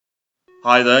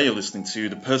Hi there, you're listening to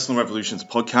the Personal Revolutions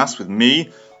podcast with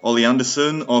me, Ollie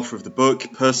Anderson, author of the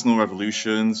book Personal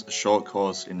Revolutions, a short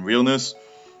course in realness.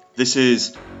 This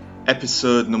is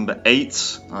episode number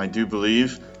 8, I do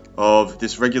believe, of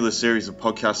this regular series of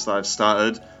podcasts that I've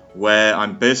started where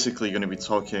I'm basically going to be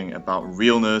talking about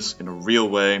realness in a real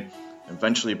way,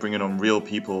 eventually bringing on real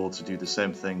people to do the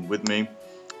same thing with me,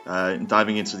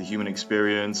 diving into the human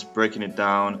experience, breaking it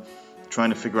down,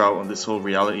 trying to figure out what this whole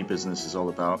reality business is all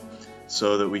about,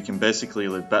 so that we can basically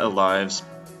live better lives,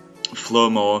 flow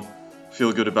more,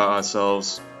 feel good about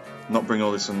ourselves, not bring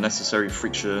all this unnecessary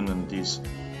friction and these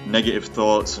negative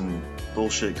thoughts and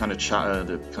bullshit kind of chatter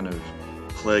that kind of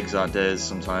plagues our days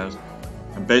sometimes,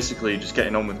 and basically just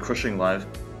getting on with crushing life,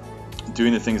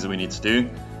 doing the things that we need to do,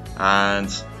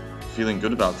 and feeling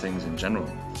good about things in general.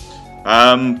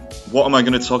 What am I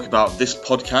going to talk about this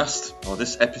podcast or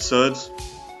this episode?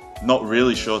 Not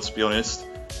really sure, to be honest.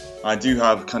 I do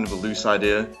have kind of a loose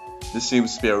idea. This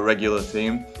seems to be a regular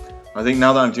theme. I think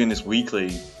now that I'm doing this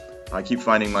weekly, I keep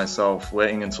finding myself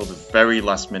waiting until the very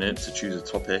last minute to choose a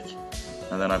topic,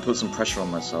 and then I put some pressure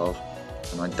on myself,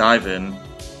 and I dive in,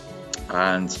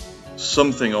 and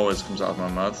something always comes out of my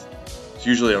mouth. It's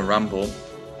usually a ramble.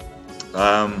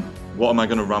 What am I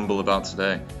going to ramble about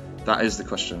today? That is the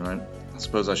question, right? I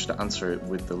suppose I should answer it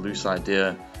with the loose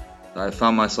idea that I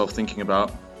found myself thinking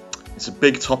about. It's a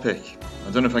big topic. I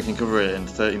don't know if I can cover it in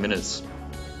 30 minutes,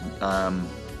 but I'm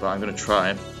going to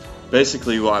try.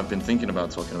 Basically, what I've been thinking about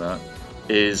talking about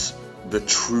is the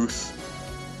truth.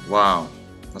 Wow,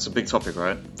 that's a big topic,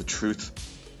 right? The truth.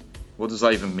 What does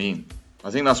that even mean? I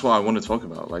think that's what I want to talk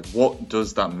about. Like, what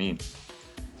does that mean?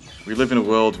 We live in a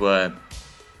world where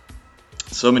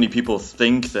so many people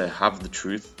think they have the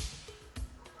truth,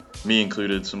 me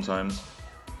included sometimes,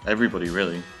 everybody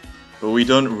really, but we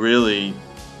don't really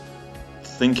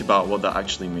think about what that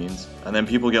actually means. And then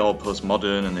people get all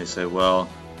postmodern and they say, well,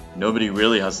 nobody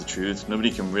really has the truth,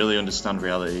 nobody can really understand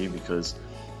reality because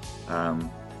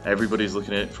everybody's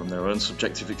looking at it from their own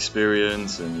subjective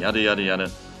experience and yada yada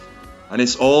yada. And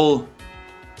it's all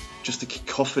just a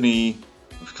cacophony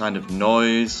of kind of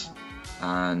noise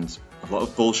and a lot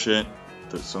of bullshit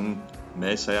that some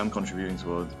may say I'm contributing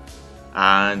towards.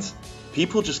 And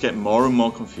people just get more and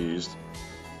more confused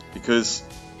because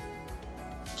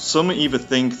some either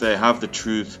think they have the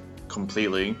truth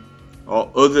completely,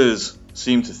 or others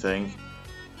seem to think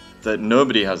that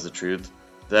nobody has the truth,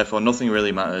 therefore nothing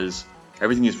really matters,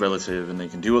 everything is relative and they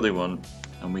can do what they want,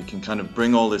 and we can kind of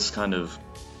bring all this kind of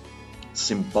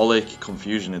symbolic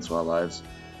confusion into our lives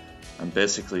and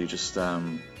basically just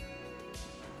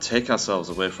take ourselves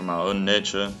away from our own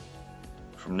nature,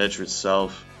 from nature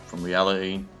itself, from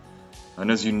reality. And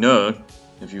as you know,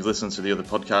 if you've listened to the other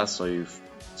podcasts or you've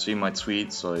seen my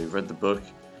tweets or you've read the book,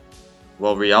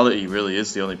 well, reality really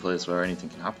is the only place where anything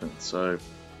can happen. So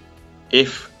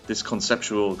if this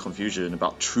conceptual confusion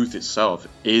about truth itself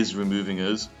is removing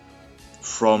us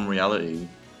from reality,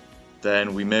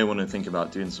 then we may want to think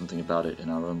about doing something about it in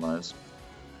our own lives.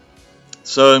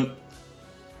 So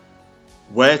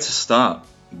where to start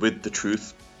with the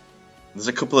truth? There's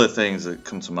a couple of things that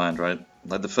come to mind, right?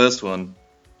 Like the first one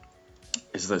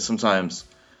is that sometimes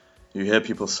you hear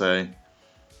people say,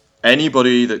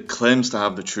 anybody that claims to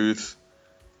have the truth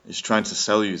is trying to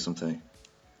sell you something.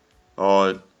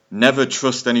 Or never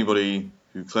trust anybody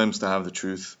who claims to have the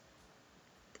truth.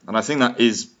 And I think that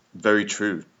is very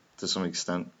true to some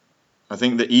extent. I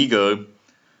think the ego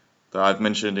that I've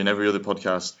mentioned in every other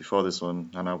podcast before this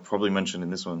one, and I'll probably mention in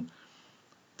this one,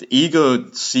 the ego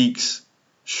seeks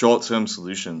short-term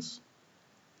solutions.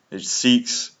 It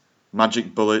seeks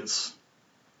magic bullets.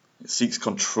 It seeks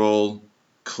control,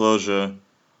 closure,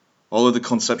 all of the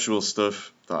conceptual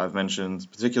stuff that I've mentioned,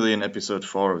 particularly in episode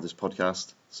 4 of this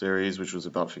podcast series, which was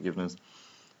about forgiveness.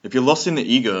 If you're lost in the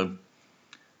ego,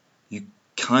 you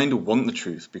kind of want the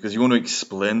truth because you want to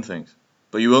explain things,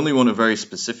 but you only want a very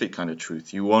specific kind of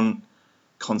truth. You want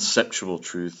conceptual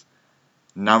truth,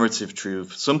 narrative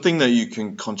truth, something that you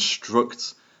can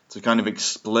construct to kind of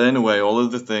explain away all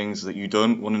of the things that you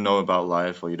don't want to know about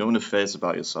life or you don't want to face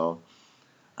about yourself,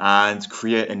 and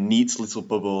create a neat little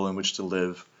bubble in which to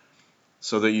live,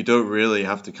 so that you don't really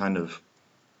have to kind of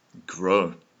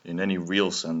grow in any real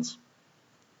sense.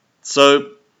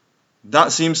 So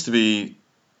that seems to be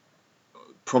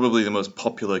probably the most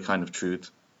popular kind of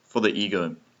truth for the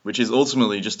ego, which is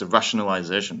ultimately just a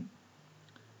rationalization.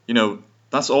 You know,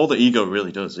 that's all the ego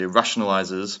really does. It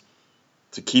rationalizes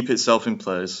to keep itself in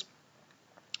place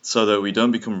so that we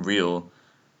don't become real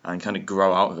and kind of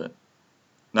grow out of it.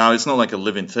 Now, it's not like a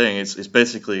living thing. It's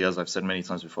basically, as I've said many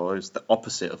times before, it's the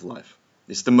opposite of life.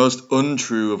 It's the most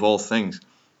untrue of all things.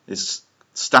 It's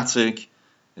static,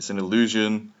 It's an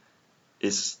illusion.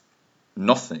 It's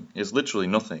nothing. It's literally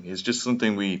nothing. It's just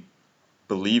something we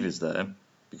believe is there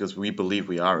because we believe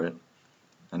we are it,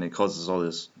 and it causes all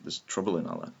this trouble in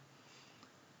our life.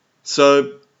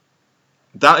 So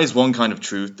that is one kind of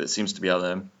truth that seems to be out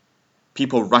there.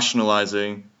 People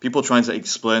rationalizing, people trying to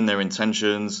explain their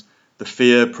intentions, the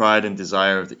fear, pride, and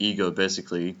desire of the ego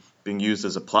basically being used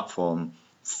as a platform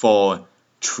for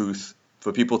truth,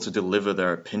 for people to deliver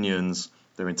their opinions,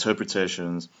 their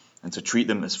interpretations, and to treat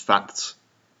them as facts.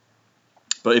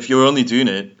 But if you're only doing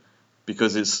it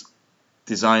because it's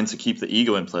designed to keep the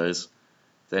ego in place,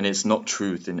 then it's not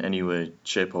truth in any way,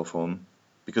 shape, or form.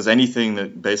 Because anything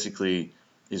that basically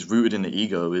is rooted in the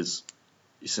ego is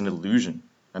an illusion.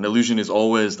 An illusion is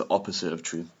always the opposite of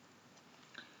truth.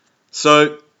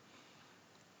 So,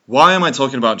 why am I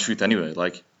talking about truth anyway?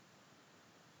 Like,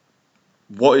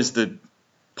 what is the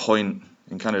point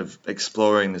in kind of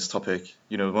exploring this topic?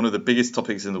 You know, one of the biggest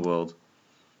topics in the world.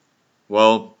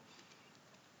 Well,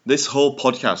 this whole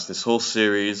podcast, this whole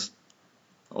series,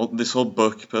 this whole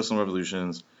book, Personal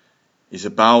Revolutions, is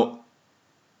about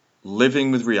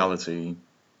living with reality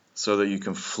so that you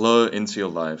can flow into your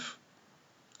life,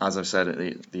 as I've said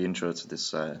at the intro to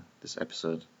this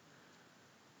episode.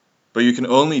 But you can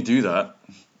only do that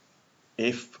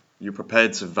if you're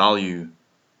prepared to value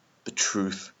the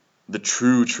truth, the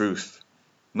true truth,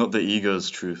 not the ego's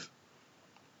truth.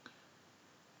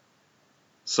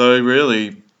 So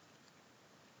really,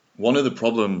 one of the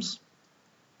problems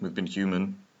with being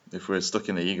human, if we're stuck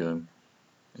in the ego,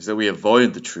 is that we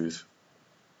avoid the truth,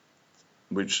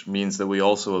 which means that we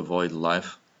also avoid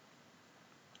life.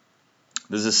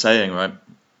 There's a saying, right,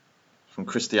 from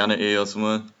Christianity or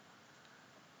somewhere,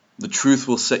 the truth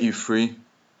will set you free.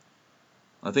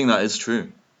 I think that is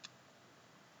true.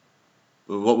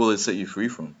 But what will it set you free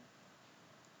from?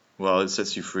 Well, it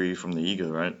sets you free from the ego,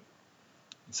 right?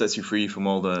 It sets you free from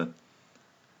all the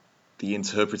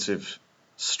interpretive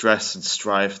stress and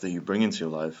strife that you bring into your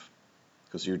life,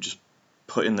 because you're just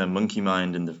putting the monkey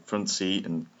mind in the front seat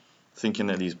and thinking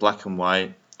that these black and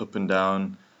white, up and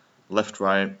down, left,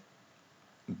 right,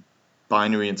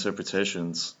 binary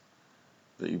interpretations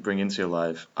that you bring into your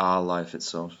life are life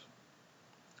itself.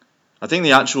 I think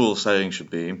the actual saying should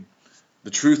be,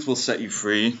 the truth will set you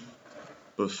free,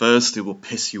 but first it will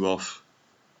piss you off,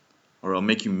 or it'll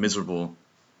make you miserable.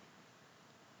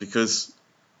 Because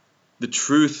the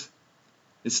truth,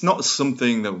 it's not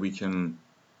something that we can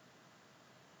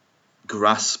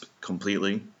grasp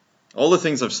completely. All the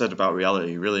things I've said about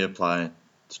reality really apply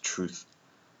to truth.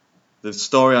 The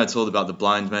story I told about the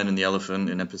blind man and the elephant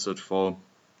in episode 4,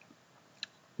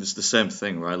 it's the same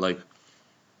thing, right? Like,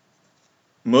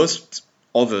 most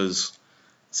of us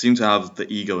seem to have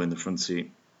the ego in the front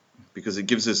seat because it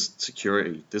gives us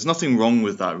security. There's nothing wrong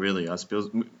with that, really. I suppose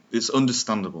it's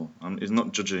understandable. It's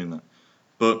not judging that.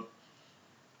 But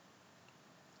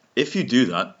if you do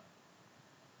that,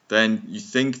 then you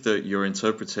think that your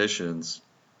interpretations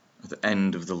are the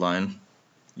end of the line.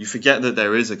 You forget that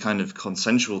there is a kind of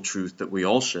consensual truth that we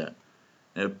all share.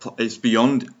 It's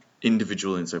beyond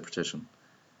individual interpretation.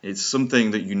 It's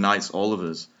something that unites all of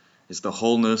us. It's the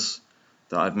wholeness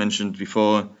that I've mentioned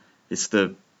before. It's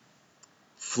the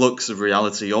flux of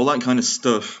reality. All that kind of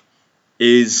stuff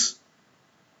is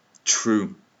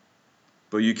true.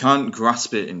 But you can't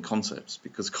grasp it in concepts,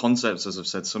 because concepts, as I've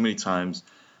said so many times,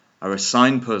 are a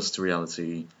signpost to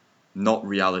reality, not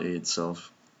reality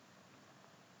itself.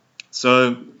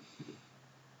 So,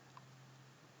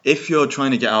 if you're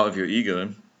trying to get out of your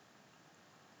ego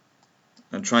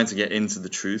and trying to get into the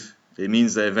truth, it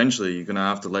means that eventually you're going to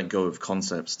have to let go of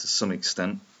concepts to some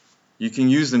extent. You can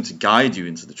use them to guide you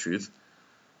into the truth,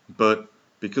 but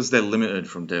because they're limited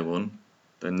from day one,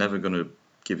 they're never going to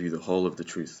give you the whole of the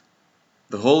truth.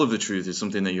 The whole of the truth is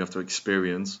something that you have to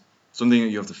experience, something that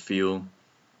you have to feel,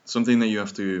 something that you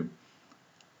have to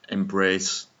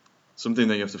embrace, something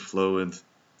that you have to flow with.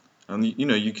 And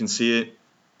you can see it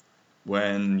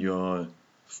when you're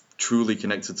truly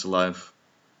connected to life.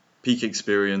 Peak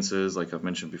experiences, like I've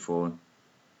mentioned before.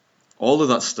 All of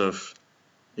that stuff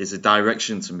is a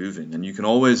direction to move in, and you can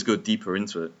always go deeper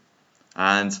into it.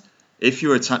 And if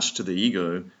you're attached to the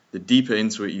ego, the deeper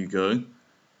into it you go,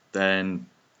 then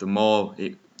the more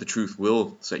the truth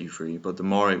will set you free, but the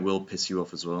more it will piss you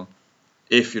off as well,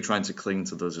 if you're trying to cling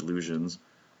to those illusions,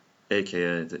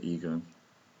 aka the ego.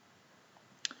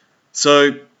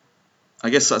 So, I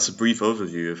guess that's a brief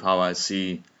overview of how I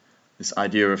see this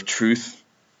idea of truth.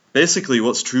 Basically,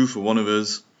 what's true for one of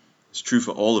us is true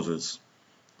for all of us.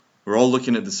 We're all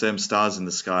looking at the same stars in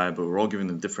the sky, but we're all giving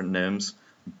them different names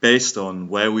based on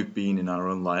where we've been in our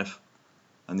own life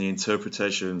and the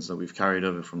interpretations that we've carried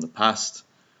over from the past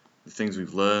the things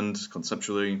we've learned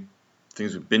conceptually,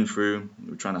 things we've been through,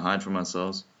 we're trying to hide from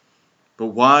ourselves. But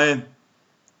why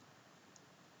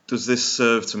does this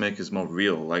serve to make us more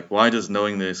real? Like, why does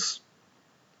knowing this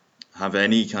have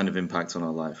any kind of impact on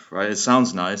our life, right? It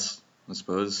sounds nice, I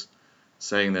suppose,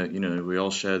 saying that, we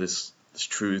all share this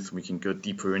truth, we can go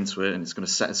deeper into it, and it's going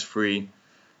to set us free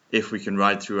if we can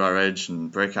ride through our edge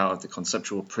and break out of the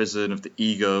conceptual prison of the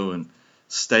ego and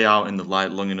stay out in the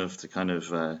light long enough to kind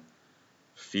of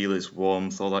feel its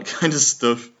warmth, all that kind of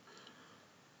stuff.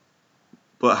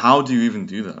 But how do you even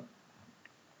do that?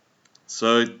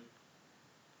 So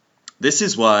this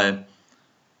is why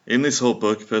in this whole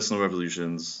book, Personal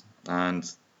Revolutions, and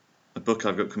a book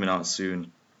I've got coming out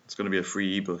soon, it's going to be a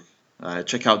free ebook.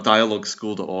 Check out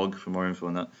dialogueschool.org for more info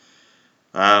on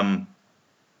that.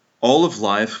 All of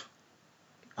life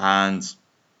and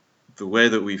the way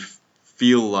that we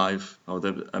feel life, or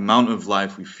the amount of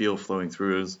life we feel flowing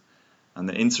through us, and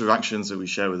the interactions that we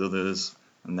share with others,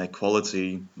 and their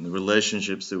quality, and the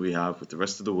relationships that we have with the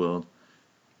rest of the world,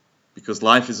 because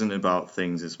life isn't about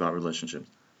things, it's about relationships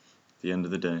at the end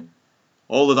of the day.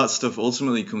 All of that stuff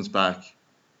ultimately comes back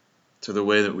to the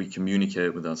way that we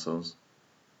communicate with ourselves.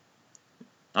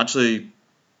 Actually,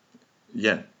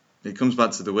 yeah, it comes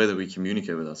back to the way that we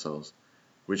communicate with ourselves,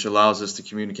 which allows us to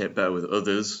communicate better with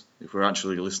others if we're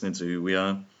actually listening to who we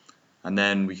are. And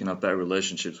then we can have better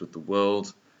relationships with the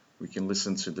world. We can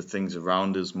listen to the things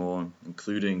around us more,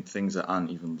 including things that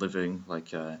aren't even living,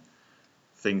 like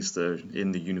things that are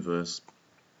in the universe.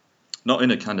 Not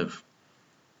in a kind of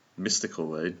mystical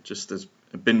way, just as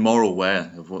being more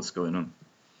aware of what's going on.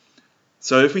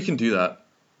 So if we can do that,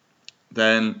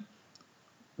 then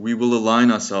we will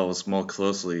align ourselves more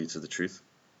closely to the truth.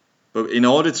 But in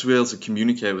order to be able to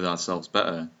communicate with ourselves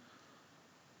better,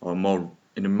 or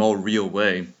in a more real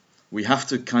way, we have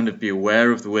to kind of be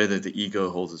aware of the way that the ego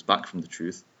holds us back from the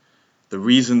truth, the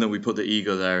reason that we put the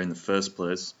ego there in the first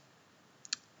place,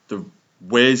 the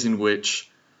ways in which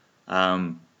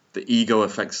the ego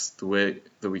affects the way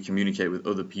that we communicate with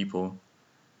other people.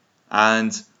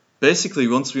 And basically,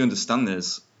 once we understand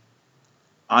this,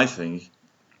 I think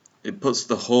it puts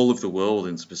the whole of the world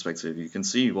into perspective. You can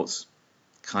see what's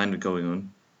kind of going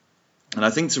on. And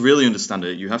I think to really understand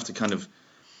it, you have to kind of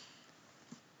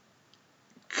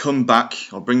come back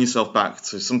or bring yourself back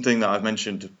to something that I've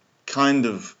mentioned kind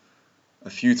of a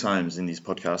few times in these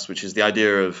podcasts, which is the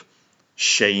idea of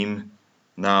shame.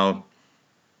 Now,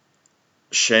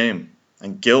 shame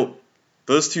and guilt,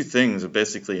 those two things are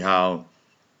basically how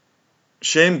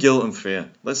shame, guilt, and fear.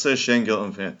 Let's say shame, guilt,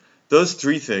 and fear. Those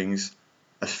three things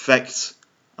affect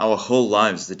our whole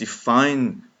lives. They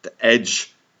define the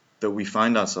edge that we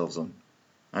find ourselves on.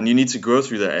 And you need to grow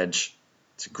through that edge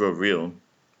to grow real.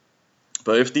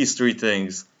 But if these three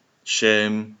things,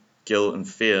 shame, guilt, and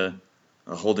fear,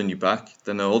 are holding you back,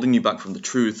 then they're holding you back from the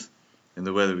truth in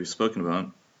the way that we've spoken about.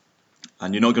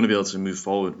 And you're not going to be able to move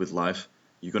forward with life.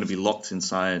 You're going to be locked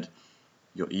inside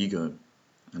your ego.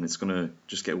 And it's going to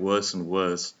just get worse and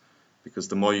worse, because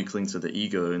the more you cling to the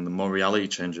ego and the more reality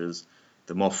changes,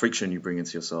 the more friction you bring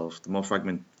into yourself, the more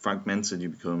fragmented you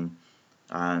become,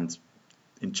 and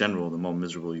in general, the more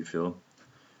miserable you feel.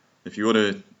 If you want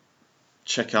to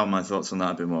check out my thoughts on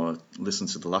that a bit more, listen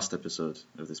to the last episode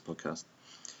of this podcast.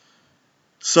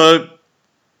 So,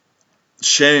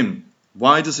 shame.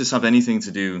 Why does this have anything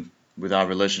to do with our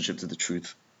relationship to the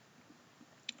truth?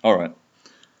 All right.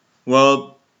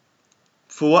 Well,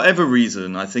 for whatever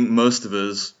reason, I think most of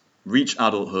us reach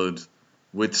adulthood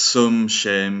with some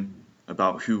shame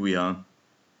about who we are.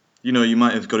 You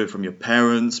might have got it from your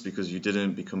parents because you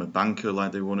didn't become a banker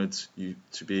like they wanted you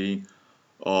to be,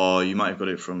 or you might have got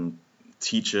it from a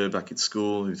teacher back at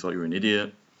school who thought you were an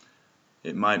idiot.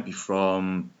 It might be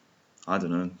from, I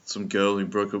don't know, some girl who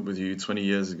broke up with you 20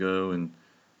 years ago and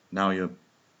now you're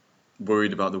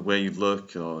worried about the way you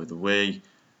look or the way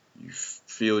you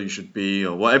feel you should be,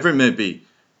 or whatever it may be.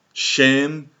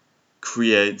 Shame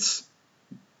creates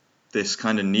this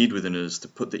kind of need within us to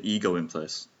put the ego in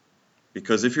place.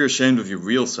 Because if you're ashamed of your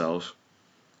real self,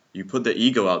 you put the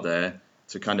ego out there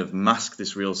to kind of mask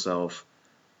this real self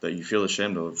that you feel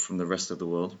ashamed of from the rest of the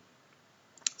world.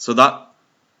 So that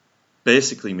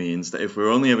basically means that if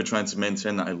we're only ever trying to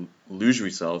maintain that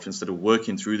illusory self instead of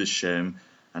working through this shame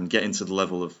and getting to the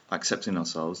level of accepting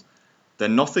ourselves,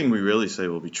 then nothing we really say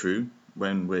will be true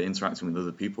when we're interacting with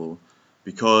other people,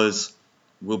 because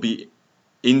we'll be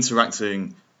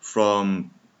interacting from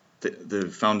the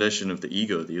foundation of the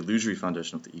ego, the illusory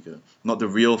foundation of the ego, not the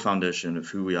real foundation of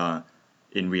who we are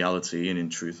in reality and in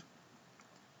truth.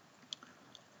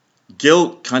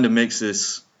 Guilt kind of makes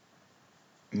this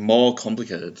more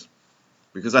complicated,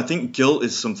 because I think guilt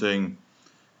is something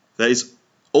that is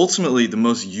ultimately the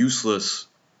most useless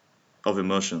of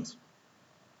emotions.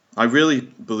 I really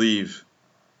believe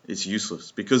it's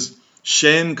useless because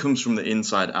shame comes from the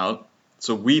inside out.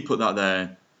 So we put that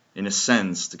there in a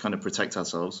sense to kind of protect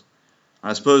ourselves.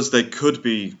 I suppose there could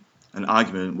be an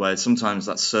argument where sometimes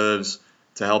that serves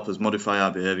to help us modify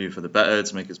our behavior for the better,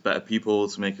 to make us better people,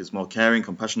 to make us more caring,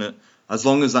 compassionate, as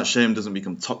long as that shame doesn't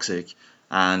become toxic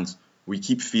and we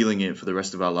keep feeling it for the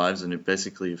rest of our lives and it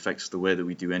basically affects the way that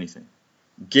we do anything.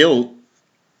 Guilt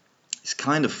is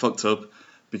kind of fucked up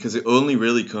because it only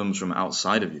really comes from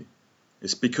outside of you.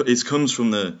 It comes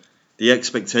from the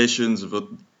expectations of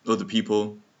other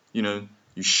people. You know,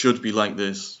 you should be like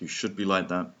this, you should be like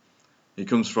that. It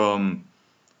comes from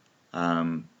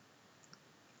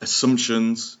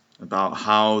assumptions about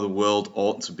how the world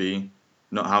ought to be,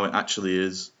 not how it actually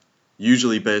is,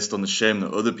 usually based on the shame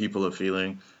that other people are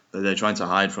feeling, that they're trying to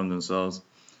hide from themselves.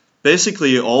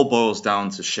 Basically, it all boils down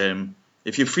to shame.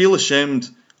 If you feel ashamed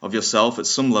of yourself at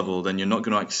some level, then you're not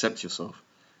going to accept yourself.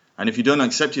 And if you don't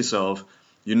accept yourself,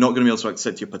 you're not going to be able to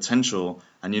accept your potential,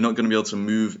 and you're not going to be able to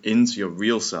move into your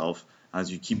real self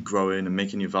as you keep growing and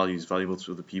making your values valuable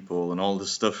to other people and all the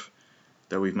stuff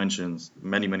that we've mentioned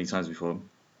many, many times before.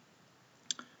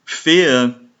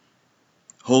 Fear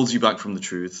holds you back from the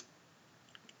truth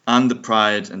and the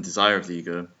pride and desire of the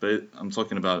ego, but I'm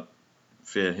talking about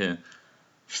fear here.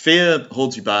 Fear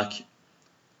holds you back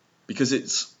because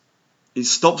it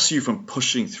stops you from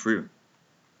pushing through.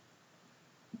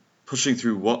 Pushing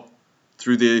through what?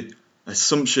 Through the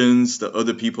assumptions that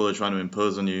other people are trying to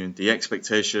impose on you, the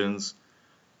expectations,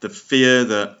 the fear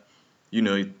that, you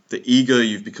know, the ego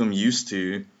you've become used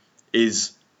to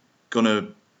is going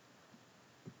to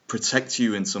protect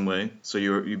you in some way, so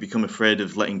you become afraid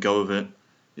of letting go of it.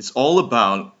 It's all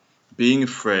about being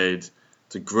afraid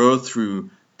to grow through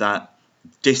that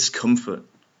discomfort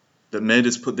that made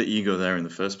us put the ego there in the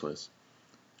first place.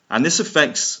 And this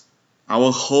affects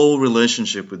our whole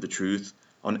relationship with the truth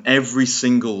on every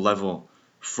single level,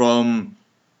 from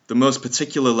the most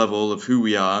particular level of who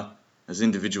we are as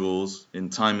individuals in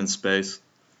time and space,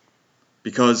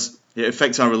 because it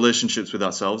affects our relationships with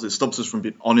ourselves. It stops us from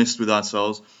being honest with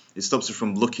ourselves. It stops us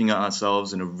from looking at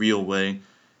ourselves in a real way.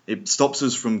 It stops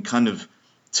us from kind of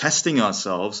testing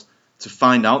ourselves to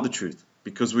find out the truth,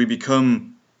 because we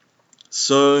become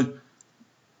so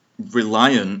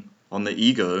reliant on the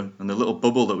ego and the little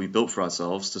bubble that we built for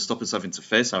ourselves to stop us having to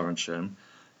face our own shame,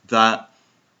 that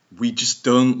we just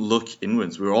don't look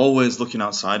inwards. We're always looking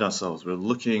outside ourselves. We're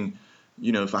looking,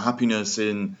 for happiness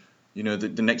in,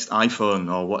 the next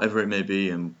iPhone or whatever it may be,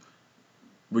 and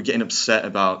we're getting upset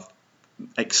about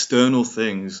external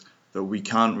things that we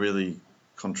can't really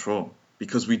control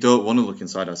because we don't want to look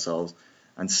inside ourselves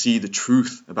and see the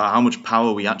truth about how much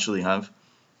power we actually have.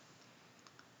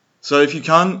 So if you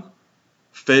can't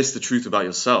face the truth about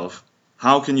yourself,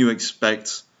 how can you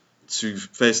expect to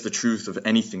face the truth of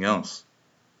anything else?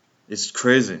 It's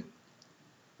crazy.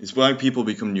 It's why people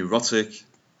become neurotic.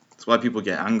 It's why people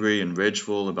get angry and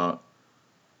rageful about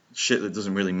shit that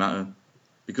doesn't really matter,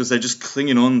 because they're just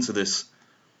clinging on to this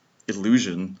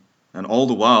illusion, and all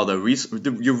the while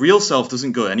your real self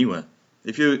doesn't go anywhere.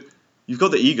 If you've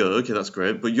got the ego, okay, that's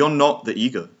great, but you're not the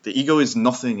ego. The ego is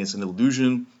nothing. It's an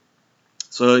illusion.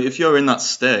 So if you're in that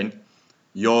state,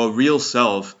 your real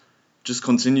self just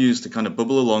continues to kind of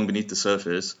bubble along beneath the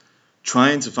surface,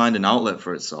 trying to find an outlet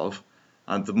for itself.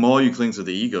 And the more you cling to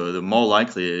the ego, the more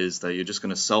likely it is that you're just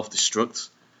going to self-destruct.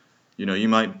 You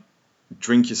might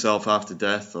drink yourself after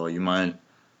death, or you might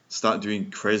start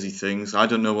doing crazy things. I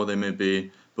don't know what they may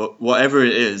be, but whatever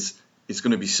it is, it's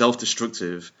going to be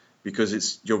self-destructive because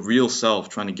it's your real self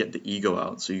trying to get the ego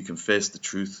out so you can face the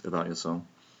truth about yourself.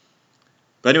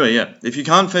 But anyway, yeah, if you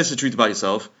can't face the truth about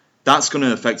yourself, that's going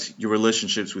to affect your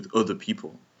relationships with other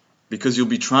people, because you'll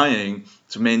be trying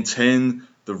to maintain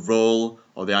the role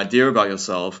or the idea about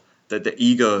yourself that the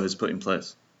ego has put in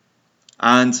place.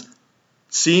 And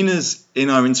seen as in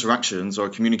our interactions or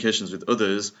communications with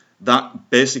others,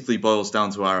 that basically boils down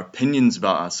to our opinions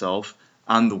about ourselves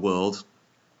and the world,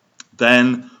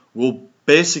 then we'll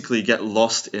basically get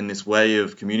lost in this way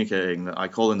of communicating that I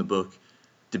call in the book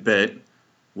debate,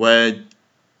 where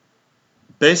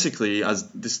basically, as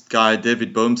this guy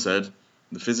David Bohm said,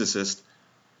 the physicist,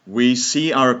 we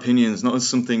see our opinions not as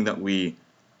something that we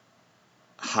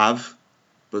have,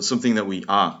 but something that we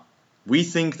are. We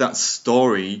think that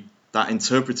story, that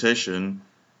interpretation,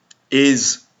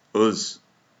 is us.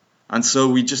 And so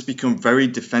we just become very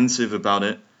defensive about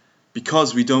it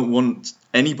because we don't want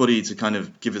anybody to kind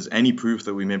of give us any proof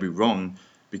that we may be wrong,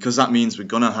 because that means we're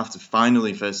going to have to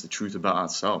finally face the truth about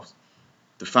ourselves.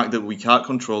 The fact that we can't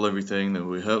control everything, that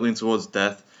we're hurtling towards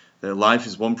death, that life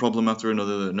is one problem after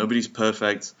another, that nobody's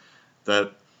perfect,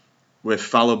 that we're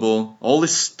fallible. All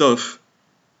this stuff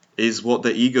is what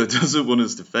the ego doesn't want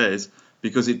us to face,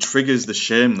 because it triggers the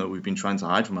shame that we've been trying to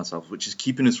hide from ourselves, which is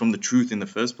keeping us from the truth in the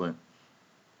first place.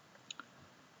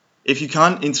 If you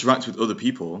can't interact with other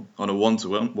people on a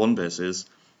one-to-one basis,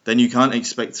 then you can't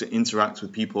expect to interact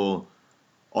with people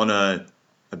on a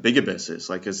bigger basis,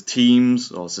 like as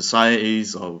teams or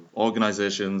societies or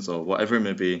organizations or whatever it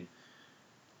may be.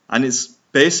 And it's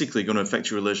basically going to affect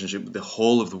your relationship with the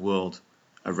whole of the world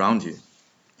around you.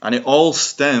 And it all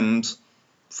stems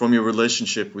from your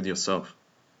relationship with yourself.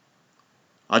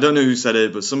 I don't know who said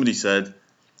it, but somebody said,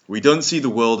 we don't see the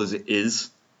world as it is,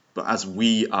 but as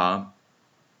we are.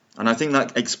 And I think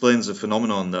that explains a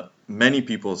phenomenon that many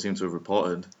people seem to have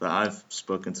reported, that I've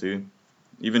spoken to.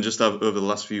 Even just over the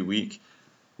last few weeks,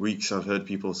 I've heard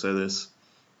people say this,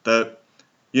 that,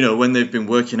 when they've been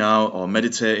working out or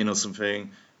meditating or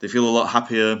something, they feel a lot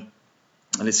happier,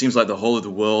 and it seems like the whole of the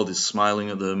world is smiling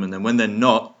at them. And then when they're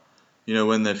not,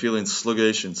 when they're feeling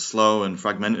sluggish and slow and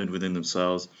fragmented within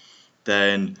themselves,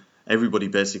 then everybody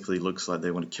basically looks like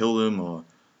they want to kill them, or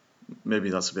maybe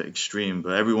that's a bit extreme,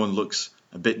 but everyone looks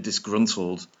a bit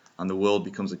disgruntled, and the world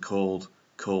becomes a cold,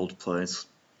 cold place.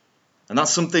 And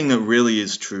that's something that really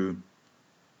is true,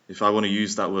 if I want to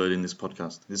use that word in this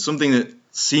podcast. It's something that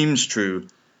seems true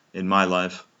in my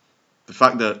life. The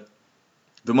fact that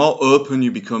the more open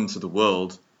you become to the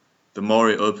world, the more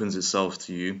it opens itself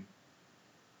to you.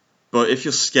 But if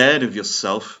you're scared of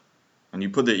yourself, and you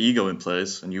put the ego in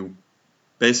place, and you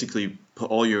basically put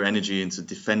all your energy into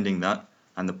defending that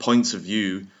and the points of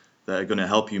view that are going to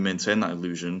help you maintain that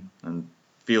illusion and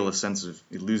feel a sense of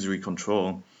illusory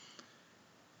control,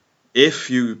 if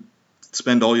you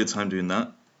spend all your time doing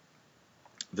that,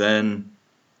 then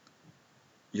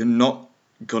you're not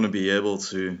going to be able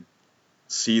to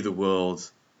see the world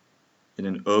in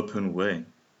an open way.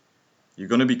 You're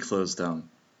going to be closed down.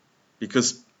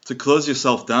 Because to close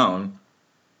yourself down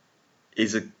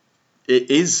is a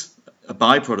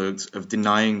byproduct of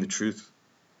denying the truth.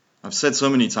 I've said so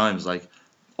many times, like,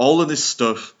 all of this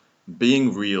stuff,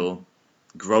 being real,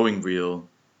 growing real,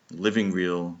 living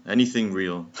real, anything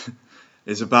real,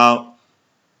 is about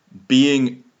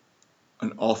being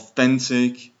an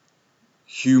authentic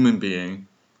human being,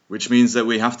 which means that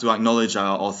we have to acknowledge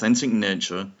our authentic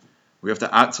nature. We have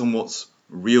to act on what's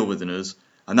real within us,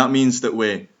 and that means that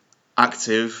we're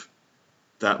active,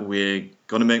 that we're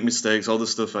going to make mistakes, all the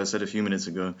stuff I said a few minutes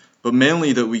ago, but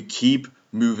mainly that we keep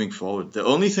moving forward. The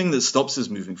only thing that stops us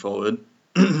moving forward,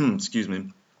 excuse me,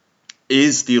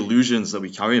 is the illusions that we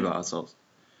carry about ourselves.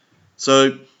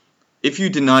 So if you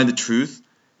deny the truth,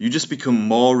 you just become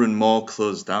more and more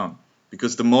closed down,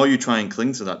 because the more you try and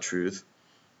cling to that truth,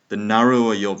 the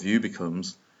narrower your view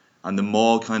becomes, and the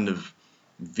more kind of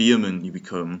vehement you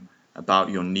become about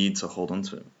your need to hold on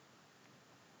to it.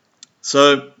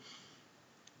 So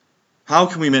how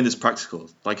can we make this practical?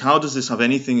 Like, how does this have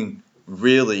anything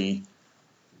really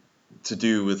to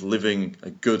do with living a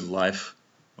good life,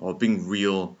 or being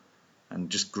real and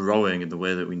just growing in the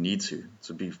way that we need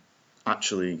to be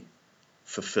actually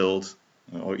fulfilled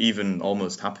or even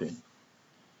almost happy?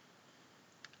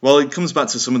 Well, it comes back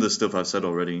to some of the stuff I've said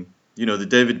already. The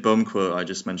David Bohm quote I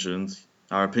just mentioned,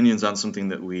 our opinions aren't something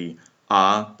that we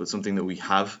are, but something that we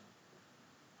have.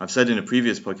 I've said in a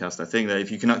previous podcast, I think that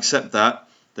if you can accept that,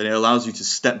 then it allows you to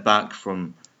step back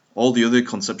from all the other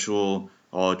conceptual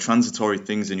or transitory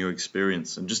things in your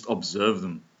experience and just observe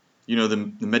them.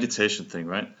 The meditation thing,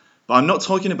 right? But I'm not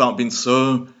talking about being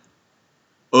so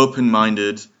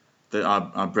open-minded that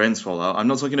our brains fall out. I'm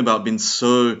not talking about being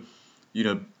so,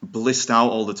 blissed out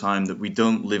all the time that we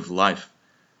don't live life.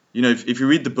 If you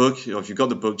read the book, or if you've got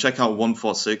the book, check out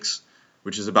 146,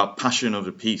 which is about passion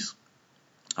over peace.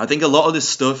 I think a lot of this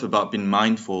stuff about being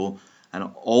mindful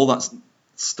and all that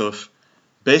stuff,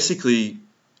 basically,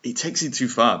 it takes it too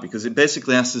far, because it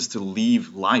basically asks us to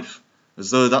leave life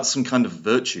as though that's some kind of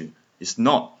virtue. It's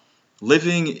not.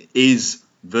 Living is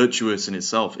virtuous in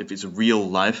itself if it's a real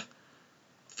life.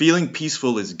 Feeling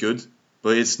peaceful is good,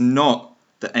 but it's not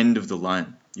the end of the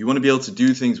line. You want to be able to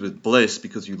do things with bliss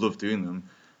because you love doing them,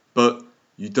 but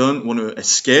you don't want to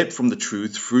escape from the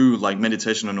truth through like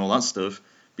meditation and all that stuff,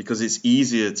 because it's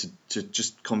easier to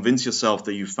just convince yourself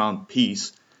that you've found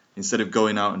peace instead of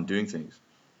going out and doing things.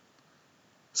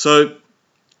 So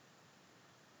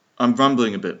I'm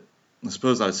rambling a bit. I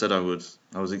suppose I said I would.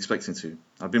 I was expecting to.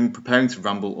 I've been preparing to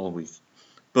ramble all week.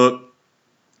 But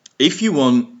if you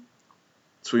want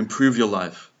to improve your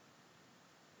life,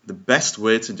 the best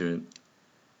way to do it,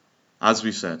 as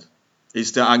we've said,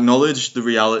 is to acknowledge the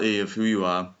reality of who you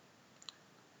are,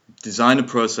 design a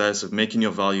process of making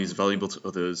your values valuable to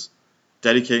others,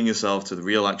 dedicating yourself to the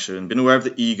real action, being aware of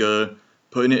the ego,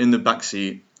 putting it in the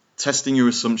backseat, testing your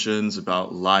assumptions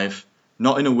about life,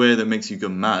 not in a way that makes you go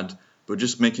mad, but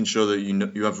just making sure that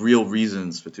you have real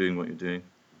reasons for doing what you're doing.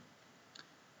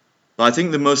 But I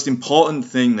think the most important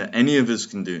thing that any of us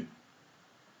can do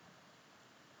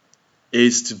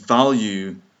is to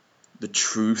value the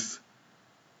truth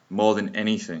more than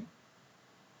anything.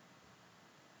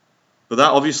 But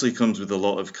that obviously comes with a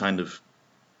lot of kind of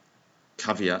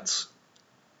caveats.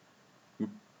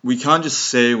 We can't just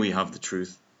say we have the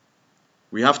truth.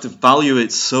 We have to value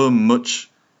it so much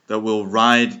that we'll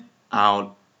ride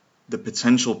out the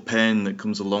potential pain that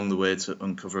comes along the way to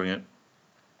uncovering it.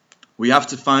 We have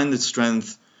to find the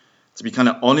strength to be kind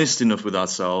of honest enough with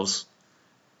ourselves,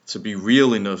 to be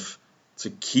real enough to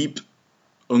keep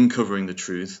uncovering the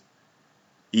truth,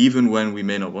 even when we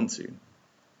may not want to.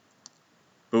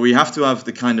 But we have to have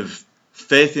the kind of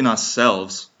faith in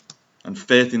ourselves and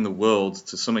faith in the world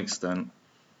to some extent,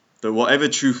 that whatever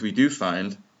truth we do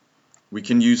find, we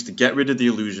can use to get rid of the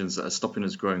illusions that are stopping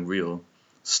us growing real,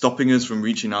 stopping us from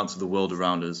reaching out to the world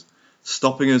around us,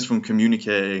 stopping us from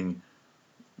communicating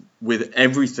with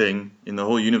everything in the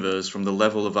whole universe from the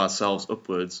level of ourselves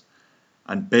upwards,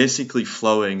 and basically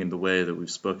flowing in the way that we've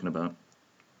spoken about.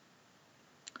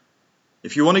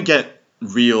 If you want to get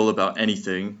real about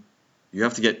anything, you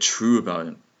have to get true about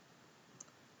it.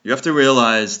 You have to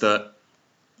realize that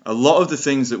a lot of the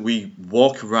things that we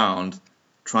walk around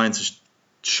trying to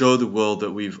show the world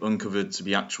that we've uncovered to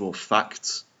be actual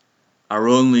facts are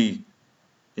only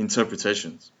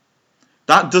interpretations.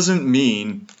 That doesn't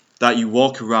mean that you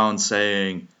walk around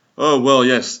saying, oh, well,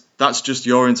 yes, that's just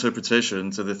your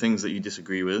interpretation to the things that you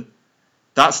disagree with.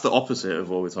 That's the opposite of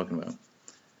what we're talking about.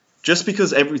 Just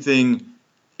because everything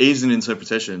is an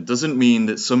interpretation doesn't mean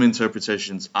that some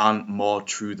interpretations aren't more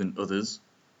true than others.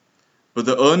 But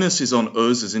the onus is on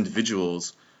us as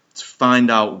individuals to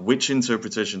find out which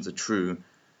interpretations are true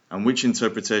and which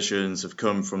interpretations have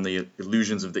come from the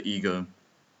illusions of the ego.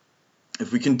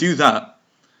 If we can do that,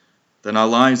 then our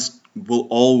lives will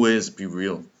always be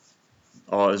real,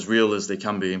 or as real as they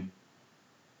can be.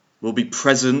 We'll be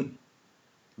present,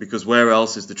 because where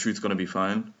else is the truth going to be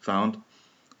found?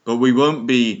 But we won't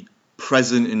be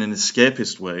present in an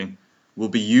escapist way. We'll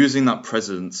be using that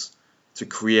presence to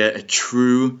create a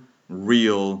true,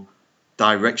 real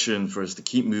direction for us to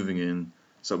keep moving in,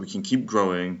 so that we can keep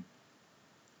growing,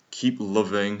 keep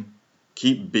loving,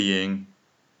 keep being,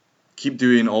 keep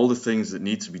doing all the things that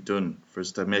need to be done for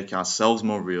us to make ourselves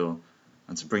more real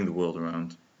and to bring the world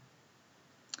around.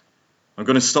 I'm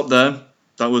going to stop there.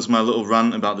 That was my little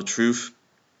rant about the truth.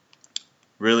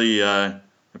 Really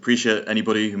appreciate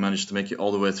anybody who managed to make it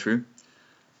all the way through.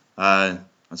 I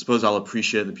suppose I'll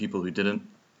appreciate the people who didn't,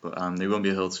 but they won't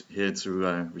be here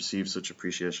to receive such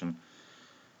appreciation.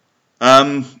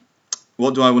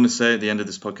 What do I want to say at the end of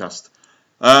this podcast?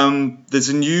 There's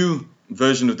a new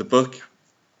version of the book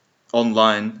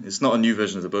online. It's not a new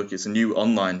version of the book, it's a new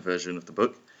online version of the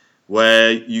book,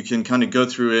 where you can kind of go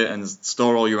through it and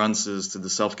store all your answers to the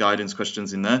self-guidance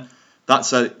questions in there.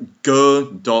 That's at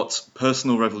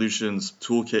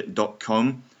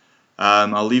go.personalrevolutionstoolkit.com.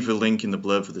 I'll leave a link in the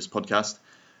blurb for this podcast.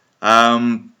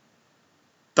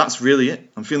 That's really it.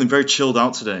 I'm feeling very chilled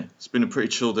out today. It's been a pretty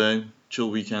chill day, chill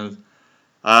weekend.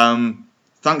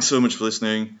 Thanks so much for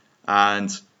listening,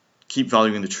 and keep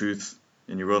valuing the truth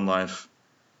in your own life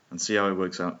and see how it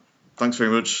works out. Thanks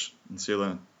very much, and see you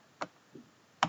later.